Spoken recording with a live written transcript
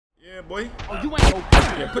Yeah, boy. Oh, you ain't no.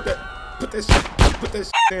 Yeah, put that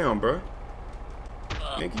shit down, bro.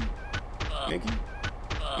 Nigga.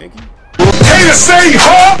 Haters say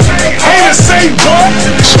huh? Haters say what?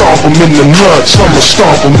 Stomp 'em in the nuts, I'ma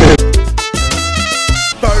stomp 'em in.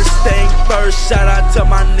 First thing first, shout out to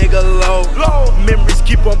my nigga Low. Memories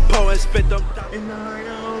keep on pouring, spit them. And I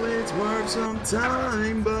know it's worth some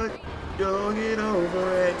time, but you'll get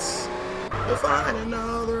over it. You'll find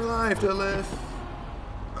another life to live.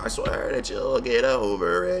 I swear that you'll get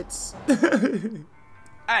over it.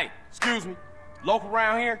 Hey, excuse me. Local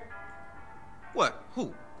around here? What?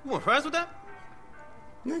 Who? You want friends with that?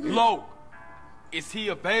 Nigga. Loc. Is he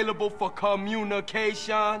available for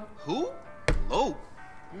communication? Who? Loc.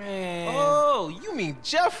 Man. Oh, you mean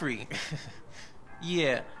Jeffrey.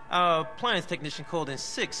 Yeah, appliance technician called in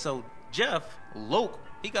sick, so Jeff, Loc,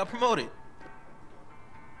 he got promoted.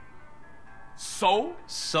 So?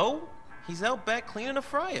 So, he's out back cleaning the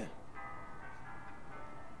fryer.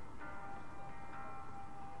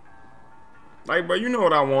 Like, bro, you know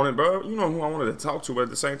what I wanted, bro. You know who I wanted to talk to, but at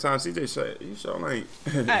the same time, CJ said, you sure ain't.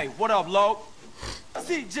 Hey, what up, Loc?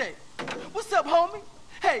 CJ, what's up, homie?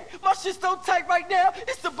 Hey, my shit's so tight right now,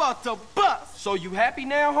 it's about to bust. So you happy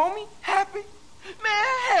now, homie? Happy? Man,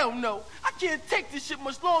 hell no. I can't take this shit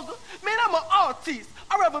much longer. Man, I'm an artist.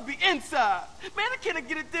 I'd rather be inside. Man, I can't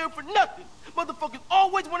get a deal for nothing. Motherfuckers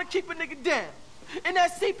always want to keep a nigga down. And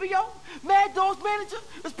that CPO, Mad Dog's manager,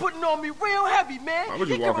 is putting on me real heavy, man. Why would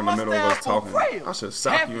you He walk in giving the my middle of us style talking? for real. I should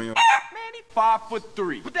sock you in your... Man, he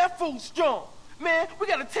 5'3". But that fool's strong. Man, we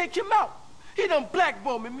gotta take him out. He done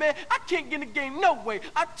blackballed me, man. I can't get in the game no way.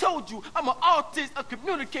 I told you, I'm an artist, a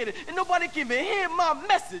communicator, and nobody can even hear my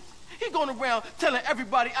message. He going around telling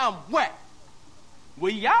everybody I'm whack.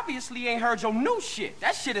 Well, he obviously ain't heard your new shit.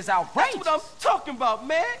 That shit is outrageous. That's what I'm talking about,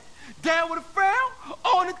 man. Down with a frown,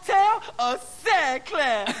 on the town, a sad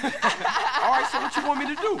clown. All right, so what you want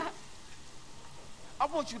me to do? I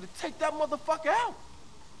want you to take that motherfucker out.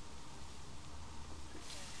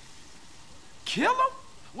 Kill him?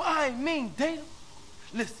 Well, I ain't mean date him.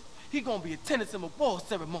 Listen, he gonna be attendance in my ball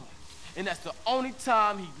ceremony. And that's the only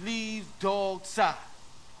time he leaves dog's side.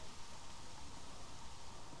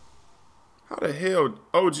 How the hell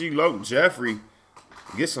OG Loc Jeffrey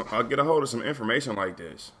get a hold of some information like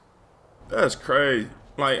this? That's crazy.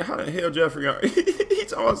 Like, how the hell Jeffrey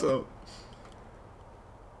he's also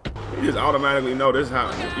he just automatically know this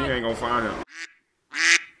how you ain't gonna find him.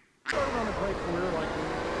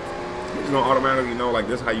 He's gonna automatically know like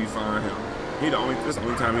this how you find him. This the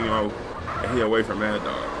only time he know that he away from Mad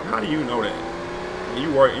Dog. How do you know that?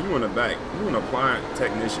 You work and you in the back. You an appliance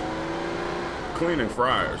technician. Cleaning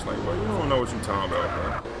fryers. Like, bro, you don't know what you talking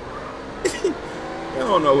about, bro. You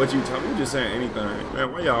don't know what you talking. You just saying anything.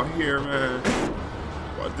 Man, why y'all here, man?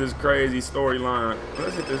 What this crazy storyline?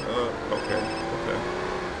 Let's hit this okay.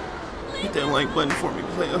 Hit that like button for me,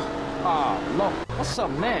 player. Ah, Loc, what's up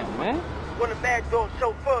now, man? One of Mad Dog's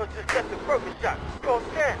chauffeurs just left the burger shop across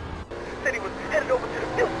town. Said he was headed over to the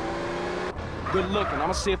building. Good looking.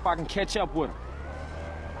 I'ma see if I can catch up with him.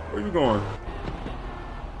 Where you going?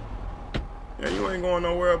 Yeah, you ain't going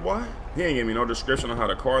nowhere, boy. He ain't give me no description on how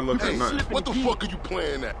the car looked or nothing. What the fuck are you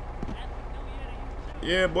playing at?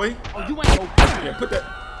 Yeah, boy. Oh, you ain't no. Yeah, put that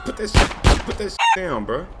shit down,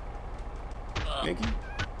 bro. Nigga.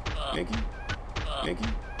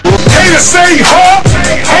 Haters say huh?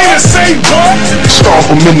 Haters say what? Stomp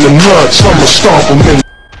 'em in the nuts, I'ma stomp 'em in.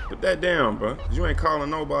 Put that down, bro. You ain't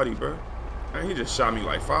calling nobody, bro. Man, he just shot me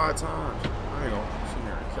like 5 times. I ain't gonna sit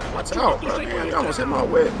here and catch. Watch out, bro. Man, you almost hit my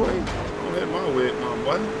whip, boy. Don't hit my whip, my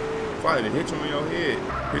boy. If I had to hit you on your head.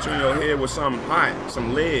 Hit you on your head with something hot,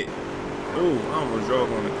 some lead. Ooh, I almost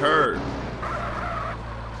drove on the curb.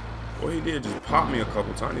 Boy, he did just pop me a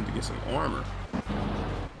couple times. I need to get some armor.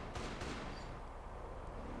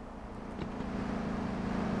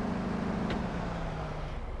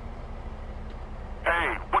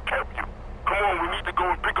 Hey, what kept you? Come on, we need to go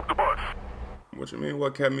and pick up the bus. What you mean,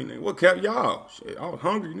 what kept me, nigga? What kept y'all? Shit, I was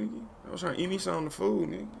hungry, nigga. I was trying to eat me some of the food,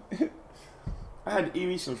 nigga. I had to eat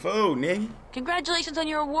me some food, nigga. Congratulations on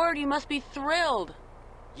your award. You must be thrilled.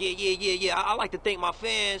 Yeah. I like to thank my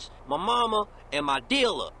fans, my mama, and my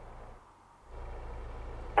dealer.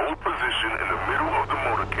 Hold position in the middle of the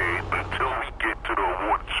motorcade until we get to the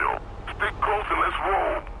award show. Stick close and let's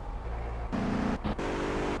roll.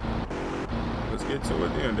 Let's get to it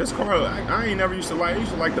then. This car, I ain't never used to like. I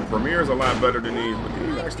used to like the Premieres a lot better than these, but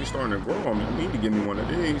these actually starting to grow on me. I need to give me one of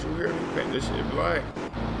these. You hear me? Paint this shit black.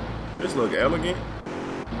 This look elegant.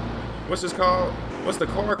 What's this called? What's the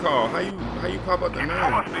car called? How you pop up the name?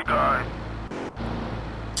 Guy.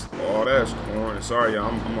 Oh, that's corny. Sorry, y'all.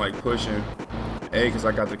 I'm like pushing A, because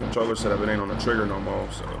I got the controller set up. It ain't on the trigger no more,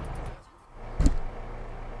 so.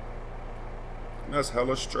 That's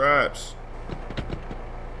hella straps.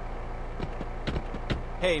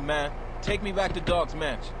 Hey, man, take me back to Dog's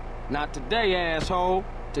Mansion. Not today, asshole.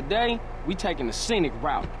 Today, we taking the scenic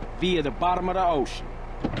route via the bottom of the ocean.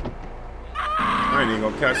 I ain't even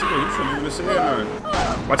gonna catch it. You shouldn't even say nothing.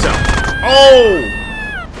 Watch out. Oh!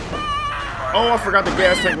 Oh, I forgot the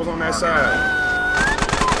gas tank was on that side.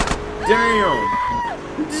 Damn.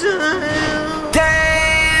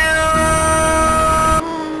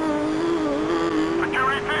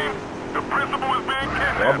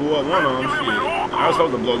 Well, I blew up one of them. Shit. I was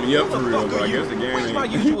supposed to blow me up for real, but I guess the game ain't.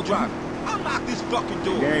 Unlock this fucking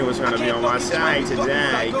door. The game was trying to be on my side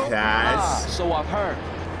today, cuz. So I've heard.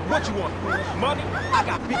 What you want? Money? I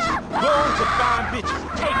got bitches. Loads of fine bitches.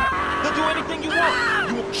 Take it. They'll do anything you want.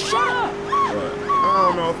 You want shut up. But I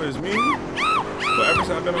don't know if it's me, but ever since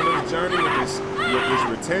I've been on this journey with this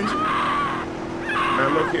retention,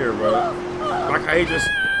 man, look here, bro. Like how he just,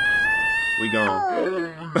 we gone.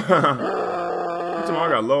 I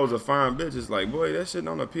got loads of fine bitches. Like, boy, that shit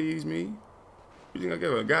don't appease me. You think I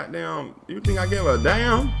give a goddamn? You think I give a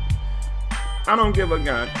damn? I don't give a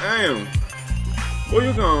goddamn. Where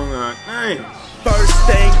you going, goddamn? First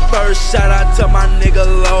thing first, shout out to my nigga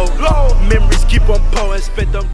Low. Memories keep on pouring, spit them.